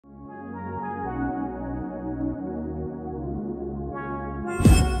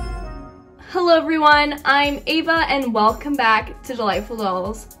Hello everyone, I'm Ava and welcome back to Delightful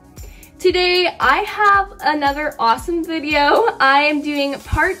Dolls. Today I have another awesome video. I am doing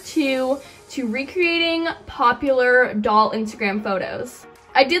part 2 to recreating popular doll Instagram photos.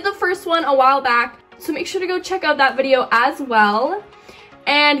 I did the first one a while back, so make sure to go check out that video as well.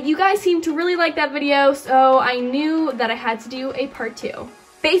 And you guys seem to really like that video, so I knew that I had to do a part 2.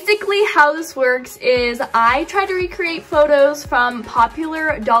 Basically, how this works is I try to recreate photos from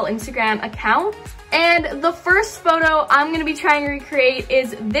popular doll Instagram accounts. And the first photo I'm going to be trying to recreate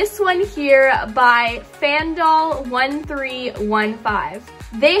is this one here by FanDoll1315.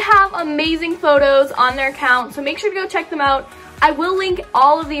 They have amazing photos on their account, so make sure to go check them out. I will link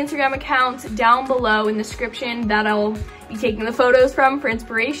all of the Instagram accounts down below in the description that I'll be taking the photos from for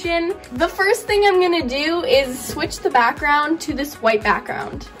inspiration. The first thing I'm gonna do is switch the background to this white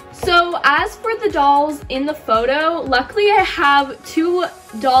background. So as for the dolls in the photo, luckily I have 2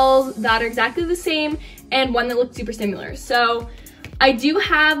 dolls that are exactly the same and one that looks super similar. So I do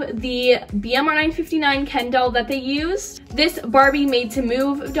have the BMR959 Ken doll that they used, this Barbie Made to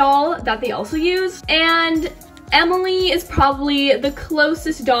Move doll that they also used, and Emily is probably the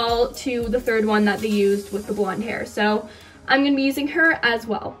closest doll to the third one that they used with the blonde hair. So I'm gonna be using her as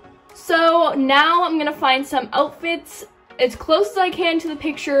well. So now I'm gonna find some outfits as close as I can to the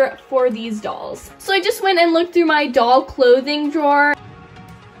picture for these dolls. So I just went and looked through my doll clothing drawer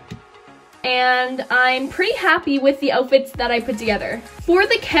and I'm pretty happy with the outfits that I put together. For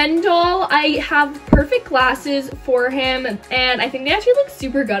the Ken doll, I have perfect glasses for him and I think they actually look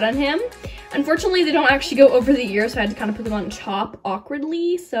super good on him. Unfortunately, they don't actually go over the ears, so I had to kind of put them on top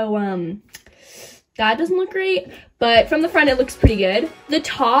awkwardly, so that doesn't look great, but from the front it looks pretty good. The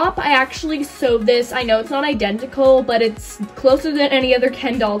top, I actually sewed this. I know it's not identical, but it's closer than any other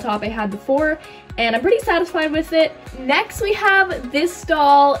Ken doll top I had before, and I'm pretty satisfied with it. Next, we have this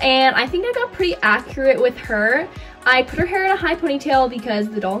doll, and I think I got pretty accurate with her. I put her hair in a high ponytail because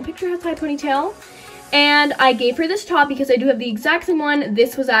the doll in the picture has a high ponytail. And I gave her this top because I do have the exact same one.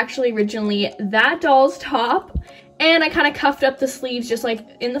 This was actually originally that doll's top. And I kind of cuffed up the sleeves just like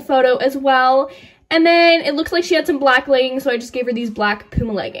in the photo as well. And then it looks like she had some black leggings, so I just gave her these black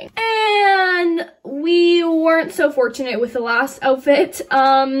Puma leggings. And we weren't so fortunate with the last outfit.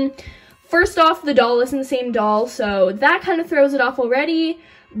 First off, the doll isn't the same doll, so that kind of throws it off already.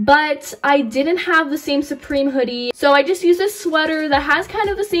 But I didn't have the same Supreme hoodie, so I just used a sweater that has kind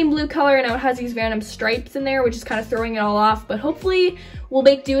of the same blue color, and now it has these random stripes in there, which is kind of throwing it all off, but hopefully we'll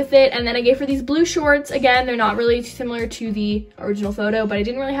make do with it. And then I gave her these blue shorts. Again, they're not really similar to the original photo, but I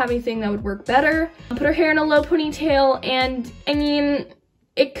didn't really have anything that would work better. I put her hair in a low ponytail, and I mean,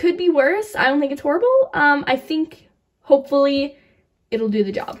 it could be worse. I don't think it's horrible. I think hopefully it'll do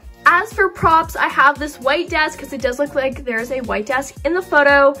the job. As for props, I have this white desk because it does look like there's a white desk in the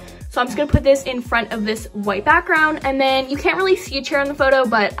photo. So I'm just gonna put this in front of this white background, and then you can't really see a chair in the photo,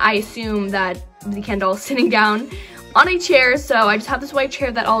 but I assume that the Ken doll is sitting down on a chair. So I just have this white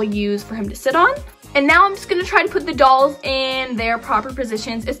chair that I'll use for him to sit on. And now I'm just gonna try to put the dolls in their proper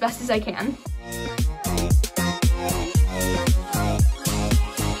positions as best as I can.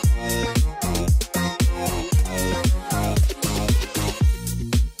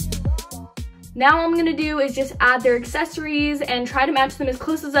 Now all I'm gonna do is just add their accessories and try to match them as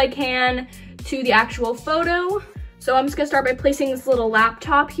close as I can to the actual photo. So I'm just gonna start by placing this little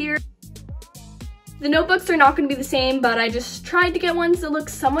laptop here. The notebooks are not gonna be the same, but I just tried to get ones that look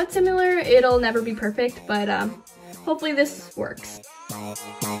somewhat similar. It'll never be perfect, but hopefully this works.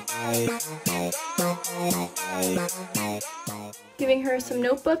 Giving her some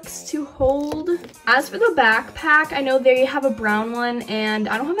notebooks to hold. As for the backpack, I know they have a brown one and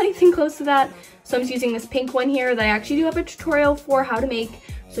I don't have anything close to that, so I'm just using this pink one here that I actually do have a tutorial for how to make,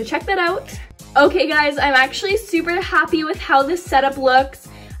 so check that out. Okay guys, I'm actually super happy with how this setup looks.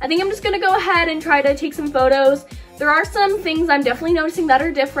 I think I'm just gonna go ahead and try to take some photos. There are some things I'm definitely noticing that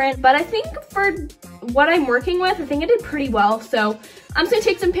are different, but I think for what I'm working with, I think I did pretty well. So I'm just gonna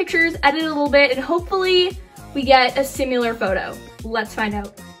take some pictures, edit a little bit, and hopefully we get a similar photo. Let's find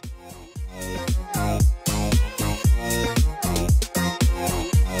out.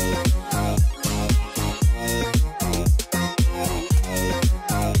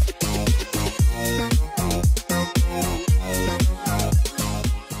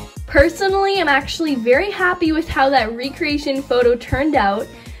 Personally, I'm actually very happy with how that recreation photo turned out,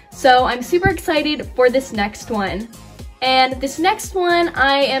 so I'm super excited for this next one. And this next one,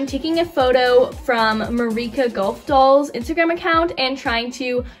 I am taking a photo from marina.golfdoll's Instagram account and trying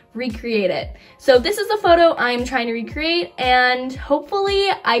to recreate it. So this is the photo I'm trying to recreate, and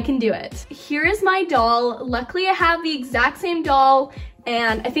hopefully I can do it. Here is my doll. Luckily I have the exact same doll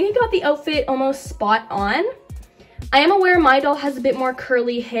and I think I got the outfit almost spot on. I am aware my doll has a bit more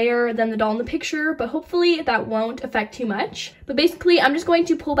curly hair than the doll in the picture, but hopefully that won't affect too much. But basically, I'm just going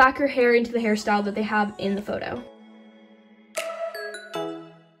to pull back her hair into the hairstyle that they have in the photo.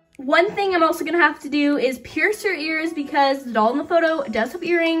 One thing I'm also gonna have to do is pierce her ears because the doll in the photo does have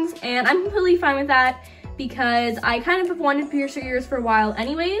earrings, and I'm completely fine with that because I kind of have wanted to pierce her ears for a while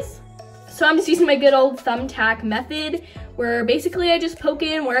anyways. So I'm just using my good old thumbtack method, where basically I just poke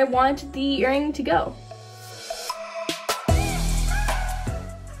in where I want the earring to go.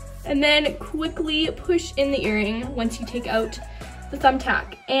 And then quickly push in the earring once you take out the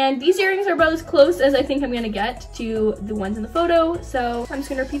thumbtack. And these earrings are about as close as I think I'm gonna get to the ones in the photo, so I'm just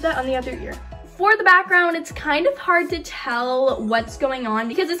gonna repeat that on the other ear. For the background, it's kind of hard to tell what's going on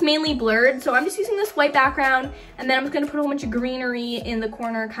because it's mainly blurred, so I'm just using this white background, and then I'm just gonna put a whole bunch of greenery in the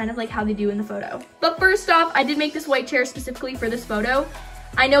corner, kind of like how they do in the photo. But first off, I did make this white chair specifically for this photo.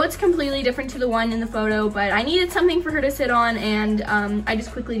 I know it's completely different to the one in the photo, but I needed something for her to sit on, and I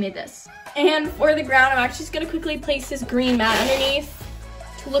just quickly made this. And for the ground, I'm actually just gonna quickly place this green mat underneath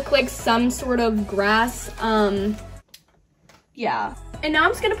to look like some sort of grass. Yeah. And now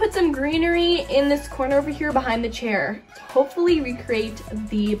I'm just gonna put some greenery in this corner over here behind the chair to hopefully recreate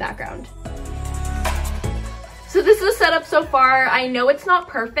the background. So this is the setup so far. I know it's not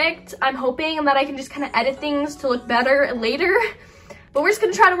perfect. I'm hoping that I can just kind of edit things to look better later, but we're just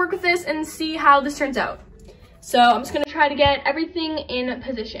gonna try to work with this and see how this turns out. So I'm just gonna try to get everything in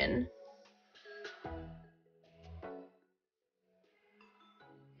position.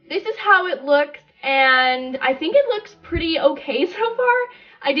 This is how it looks, and I think it looks pretty okay so far.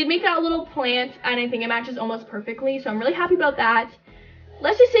 I did make that little plant, and I think it matches almost perfectly, so I'm really happy about that.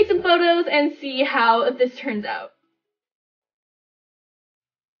 Let's just take some photos and see how this turns out.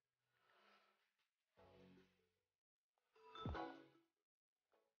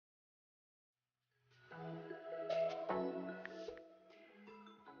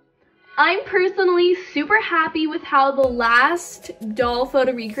 I'm personally super happy with how the last doll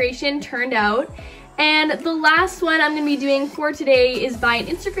photo recreation turned out. And the last one I'm going to be doing for today is by an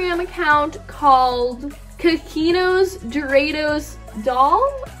Instagram account called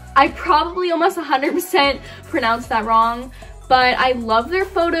DelightfulDollsShop. I probably almost 100% pronounced that wrong, but I love their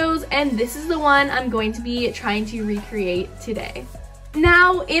photos, and this is the one I'm going to be trying to recreate today.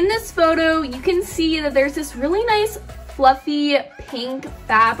 Now, in this photo, you can see that there's this really nice fluffy pink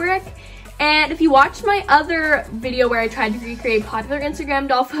fabric, and if you watched my other video where I tried to recreate popular Instagram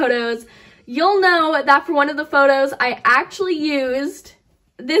doll photos, you'll know that for one of the photos I actually used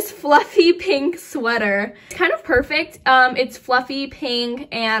this fluffy pink sweater. It's kind of perfect. It's fluffy pink,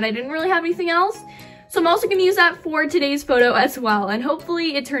 and I didn't really have anything else, so I'm also going to use that for today's photo as well, and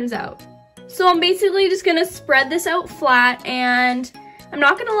hopefully it turns out. So I'm basically just going to spread this out flat, and I'm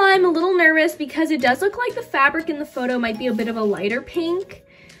not gonna lie, I'm a little nervous because it does look like the fabric in the photo might be a bit of a lighter pink,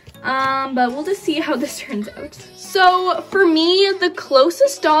 but we'll just see how this turns out. So for me, the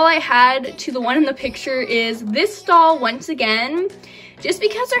closest doll I had to the one in the picture is this doll once again, just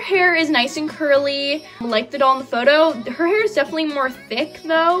because her hair is nice and curly, like the doll in the photo. Her hair is definitely more thick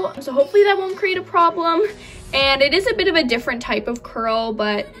though, so hopefully that won't create a problem. And it is a bit of a different type of curl,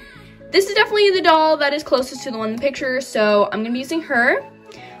 but this is definitely the doll that is closest to the one in the picture, so I'm gonna be using her.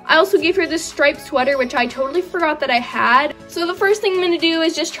 I also gave her this striped sweater, which I totally forgot that I had. So the first thing I'm gonna do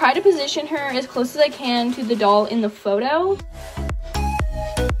is just try to position her as close as I can to the doll in the photo.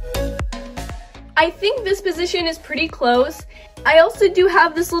 I think this position is pretty close. I also do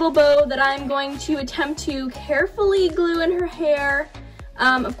have this little bow that I'm going to attempt to carefully glue in her hair.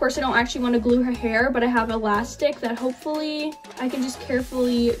 Of course, I don't actually want to glue her hair, but I have elastic that hopefully I can just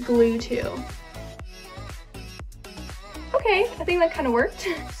carefully glue to. Okay, I think that kind of worked.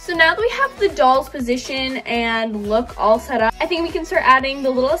 So now that we have the doll's position and look all set up, I think we can start adding the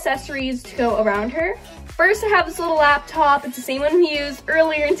little accessories to go around her. First, I have this little laptop. It's the same one we used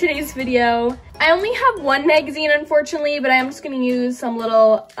earlier in today's video. I only have one magazine, unfortunately, but I'm just going to use some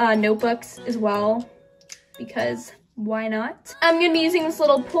little notebooks as well, because why not? I'm going to be using this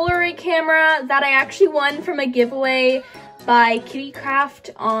little Polaroid camera that I actually won from a giveaway by Kittycraft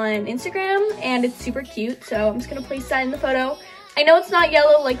on Instagram, and it's super cute, so I'm just going to place that in the photo. I know it's not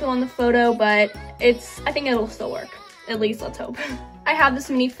yellow like the one in the photo, but I think it'll still work. At least, let's hope. I have this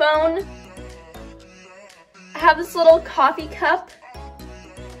mini phone. I have this little coffee cup.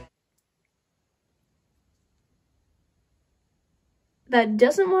 That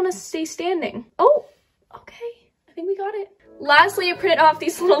doesn't want to stay standing. Oh, okay. I think we got it. Lastly, I printed off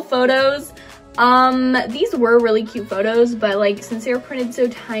these little photos. These were really cute photos, but like since they were printed so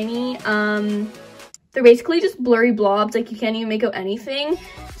tiny, They're basically just blurry blobs, like you can't even make out anything.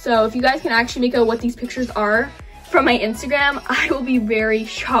 So if you guys can actually make out what these pictures are from my Instagram, I will be very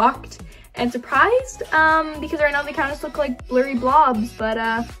shocked and surprised, because right now they kind of just look like blurry blobs,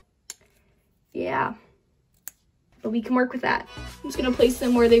 but yeah. But we can work with that. I'm just gonna place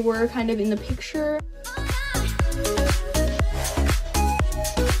them where they were kind of in the picture.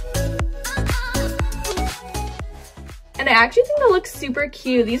 And I actually think that looks super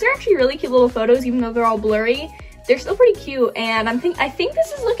cute. These are actually really cute little photos, even though they're all blurry. They're still pretty cute, and I think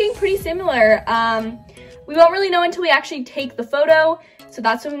this is looking pretty similar. We won't really know until we actually take the photo, so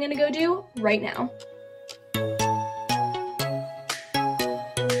that's what I'm gonna go do right now.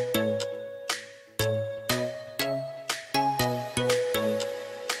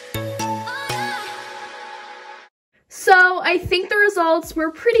 So I think the results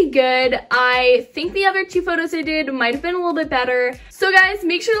were pretty good. I think the other two photos I did might have been a little bit better. So guys,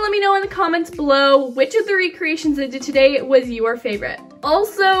 make sure to let me know in the comments below which of the recreations I did today was your favorite.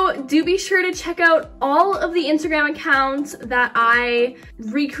 Also, do be sure to check out all of the Instagram accounts that I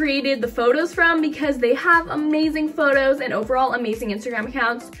recreated the photos from, because they have amazing photos and overall amazing Instagram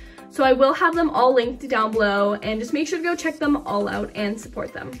accounts. So I will have them all linked down below, and just make sure to go check them all out and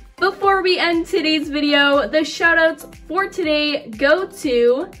support them. Before we end today's video, the shoutouts for today go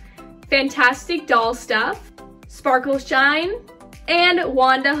to Fantastic Doll Stuff, Sparkle Shine, and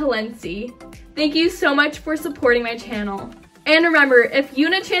Wanda Halensi. Thank you so much for supporting my channel. And remember, if you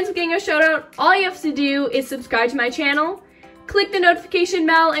want a chance of getting a shoutout, all you have to do is subscribe to my channel, click the notification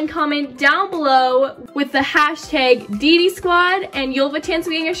bell, and comment down below with the hashtag DDSquad, and you'll have a chance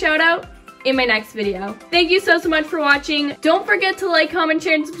of getting a shout out in my next video. Thank you so much for watching. Don't forget to like, comment,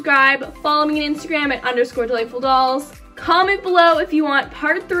 share, and subscribe. Follow me on Instagram at _DelightfulDolls. Comment below if you want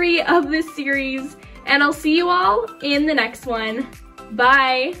part 3 of this series, and I'll see you all in the next one.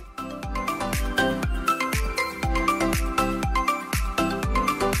 Bye.